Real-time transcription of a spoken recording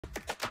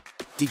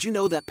Did you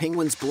know that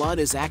penguins' blood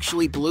is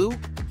actually blue?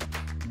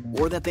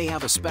 Or that they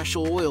have a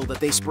special oil that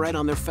they spread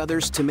on their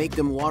feathers to make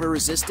them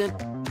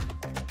water-resistant?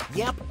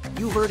 Yep,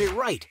 you heard it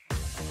right.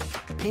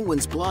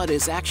 Penguins' blood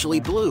is actually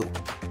blue.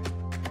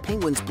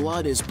 Penguins'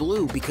 blood is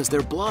blue because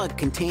their blood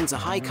contains a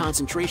high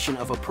concentration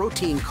of a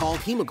protein called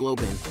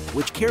hemoglobin,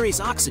 which carries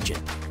oxygen.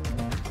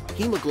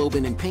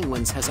 Hemoglobin in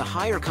penguins has a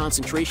higher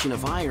concentration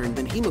of iron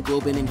than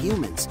hemoglobin in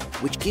humans,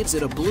 which gives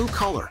it a blue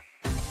color.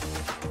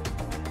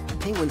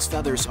 Penguins'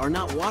 feathers are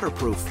not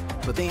waterproof,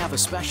 but they have a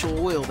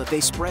special oil that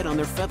they spread on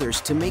their feathers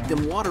to make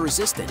them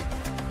water-resistant.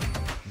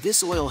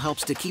 This oil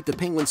helps to keep the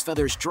penguins'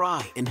 feathers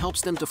dry and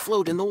helps them to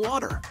float in the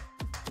water.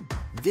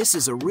 This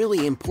is a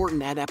really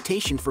important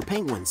adaptation for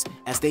penguins,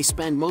 as they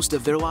spend most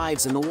of their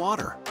lives in the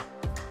water.